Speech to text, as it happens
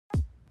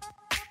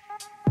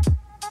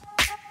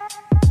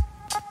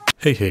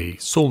Hey,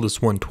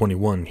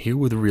 Soulless121 here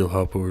with Real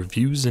Hardware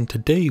Reviews, and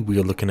today we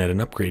are looking at an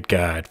upgrade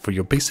guide for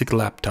your basic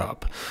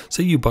laptop.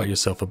 Say you bought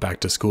yourself a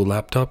back-to-school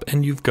laptop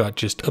and you've got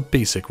just a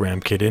basic RAM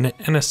kit in it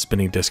and a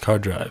spinning disk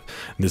hard drive.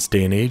 In this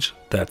day and age,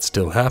 that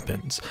still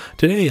happens.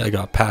 Today I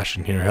got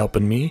Passion here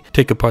helping me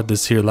take apart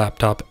this here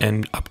laptop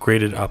and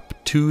upgrade it up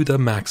to the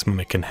maximum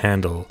it can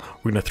handle.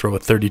 We're going to throw a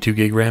 32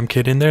 gig RAM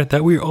kit in there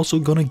that we're also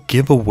going to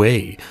give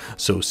away.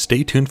 So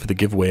stay tuned for the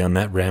giveaway on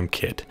that RAM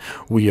kit.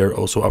 We are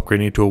also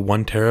upgrading to a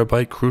 1TB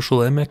Crucial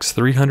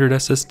MX300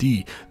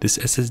 SSD. This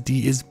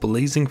SSD is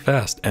blazing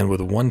fast, and with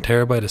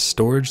 1TB of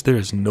storage, there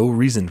is no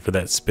reason for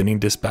that spinning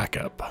disk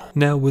backup.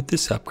 Now with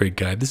this upgrade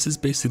guide, this is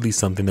basically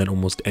something that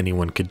almost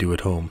anyone could do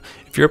at home.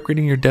 If you're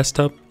upgrading your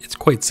desktop, it's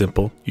quite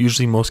simple.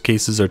 Usually most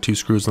cases are two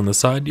screws on the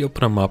side, you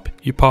open them up,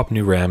 you pop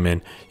new RAM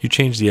in, you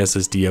change the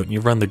SSD out, and you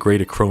run the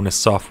great Acronis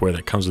software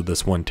that comes with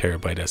this 1TB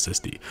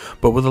SSD.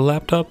 But with a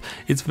laptop,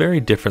 it's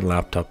very different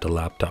laptop to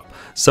laptop.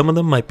 Some of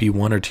them might be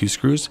one or two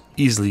screws,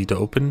 easily to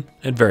open,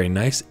 and very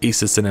nice.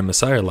 Asus and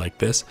MSI are like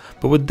this,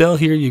 but with Dell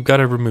here, you've got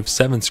to remove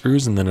 7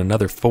 screws and then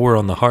another 4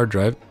 on the hard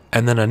drive,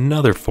 and then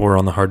another 4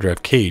 on the hard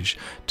drive cage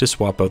to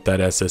swap out that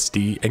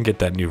SSD and get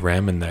that new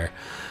RAM in there.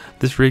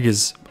 This rig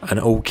is an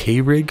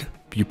okay rig.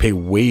 You pay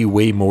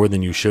way more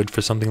than you should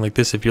for something like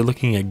this. If you're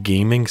looking at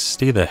gaming,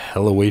 stay the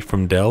hell away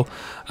from Dell.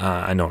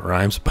 I know it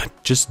rhymes, but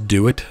just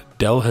do it.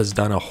 Dell has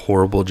done a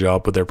horrible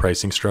job with their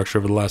pricing structure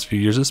over the last few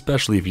years,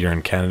 especially if you're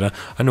in Canada.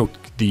 I know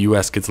the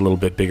US gets a little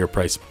bit bigger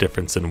price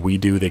difference than we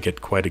do. They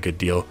get quite a good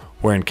deal.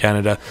 Where in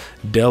Canada,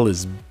 Dell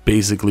is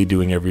basically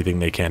doing everything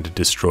they can to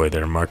destroy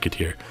their market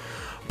here.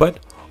 But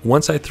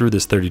once I threw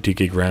this 32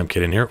 gig RAM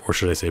kit in here, or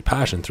should I say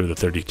Passion threw the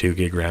 32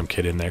 gig RAM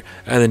kit in there,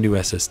 and the new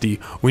SSD,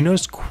 we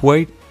noticed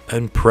quite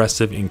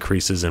impressive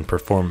increases in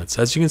performance.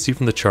 As you can see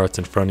from the charts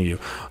in front of you,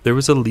 there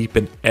was a leap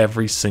in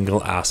every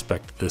single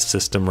aspect of the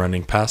system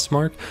running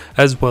Passmark,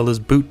 as well as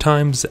boot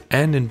times,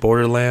 and in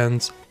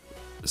Borderlands,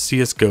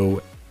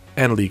 CSGO,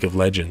 and League of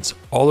Legends.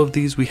 All of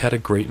these we had a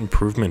great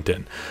improvement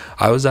in.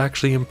 I was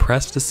actually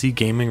impressed to see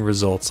gaming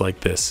results like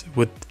this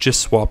with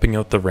just swapping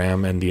out the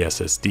RAM and the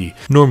SSD.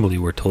 Normally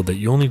we're told that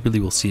you only really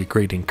will see a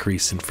great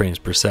increase in frames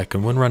per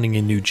second when running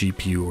a new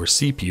GPU or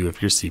CPU if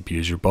your CPU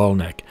is your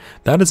bottleneck.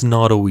 That is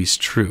not always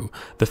true.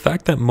 The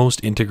fact that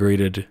most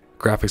integrated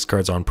graphics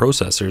cards on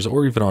processors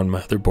or even on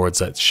motherboards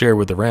that share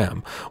with the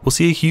RAM will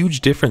see a huge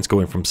difference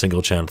going from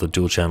single channel to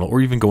dual channel or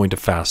even going to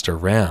faster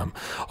RAM.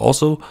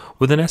 Also,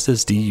 with an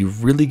SSD, you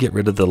really get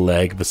rid of the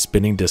lag of a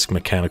spinning disk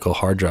mechanical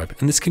hard drive,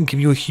 and this can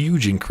give you a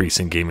huge increase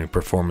in gaming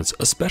performance,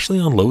 especially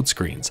on load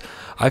screens.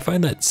 I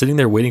find that sitting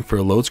there waiting for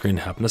a load screen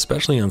to happen,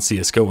 especially on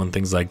CSGO and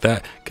things like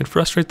that, can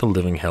frustrate the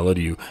living hell out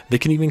of you. They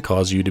can even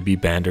cause you to be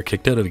banned or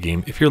kicked out of a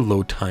game if your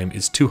load time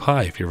is too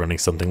high if you're running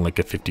something like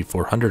a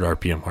 5400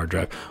 RPM hard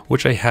drive,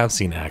 which I have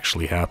seen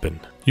actually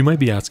happen. You might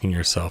be asking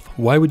yourself,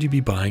 why would you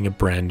be buying a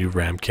brand new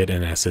RAM kit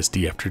and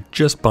SSD after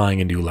just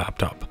buying a new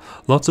laptop?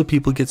 Lots of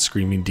people get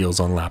screaming deals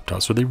on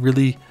laptops where they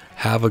really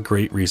have a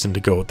great reason to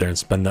go out there and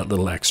spend that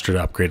little extra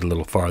to upgrade a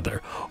little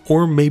farther.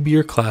 Or maybe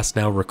your class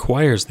now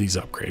requires these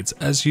upgrades,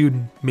 as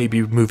you may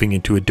be moving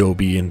into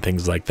Adobe and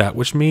things like that,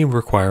 which may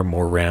require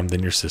more RAM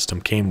than your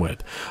system came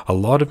with. A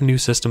lot of new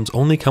systems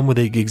only come with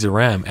 8 gigs of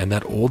RAM, and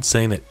that old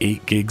saying that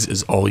 8 gigs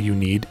is all you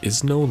need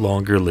is no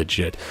longer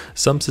legit.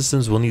 Some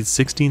systems will need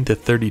 16 to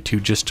 32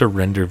 just to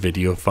render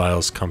video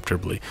files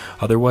comfortably.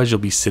 Otherwise, you'll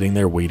be sitting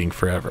there waiting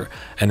forever.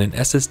 And an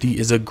SSD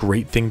is a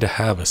great thing to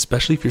have,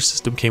 especially if your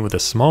system came with a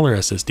smaller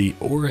SSD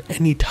or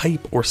any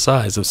type or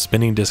size of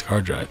spinning disk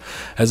hard drive,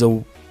 as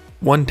a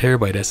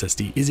 1TB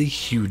SSD is a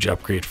huge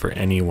upgrade for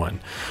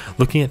anyone.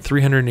 Looking at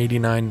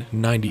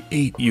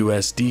 $389.98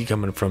 USD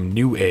coming from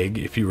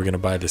Newegg, if you were going to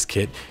buy this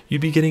kit,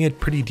 you'd be getting a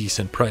pretty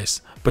decent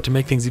price. But to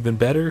make things even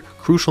better,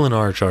 Crucial and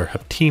RHR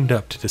have teamed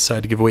up to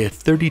decide to give away a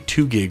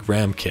 32 gig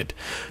RAM kit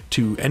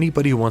to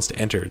anybody who wants to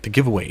enter the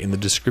giveaway in the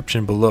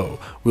description below.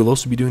 We'll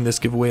also be doing this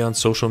giveaway on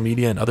social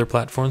media and other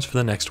platforms for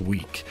the next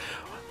week.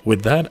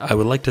 With that, I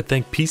would like to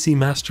thank PC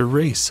Master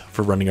Race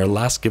for running our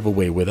last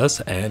giveaway with us,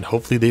 and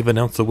hopefully they've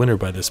announced the winner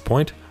by this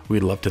point.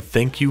 We'd love to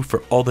thank you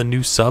for all the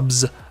new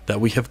subs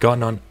that we have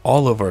gotten on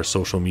all of our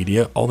social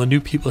media, all the new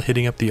people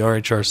hitting up the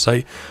RHR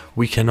site.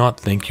 We cannot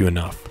thank you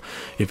enough.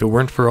 If it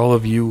weren't for all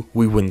of you,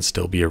 we wouldn't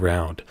still be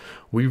around.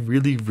 We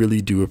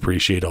really do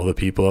appreciate all the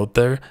people out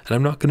there, and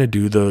I'm not going to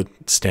do the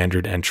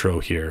standard intro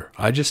here.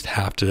 I just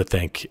have to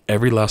thank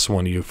every last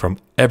one of you from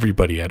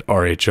everybody at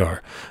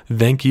RHR.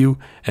 Thank you,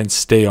 and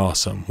stay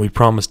awesome. We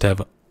promise to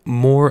have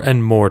more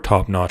and more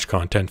top-notch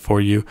content for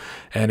you,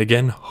 and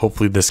again,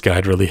 hopefully this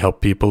guide really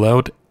helped people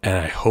out, and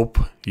I hope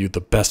you the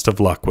best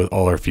of luck with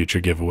all our future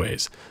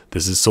giveaways.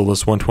 This is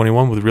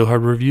Soulless121 with Real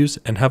Hardware Reviews,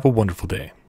 and have a wonderful day.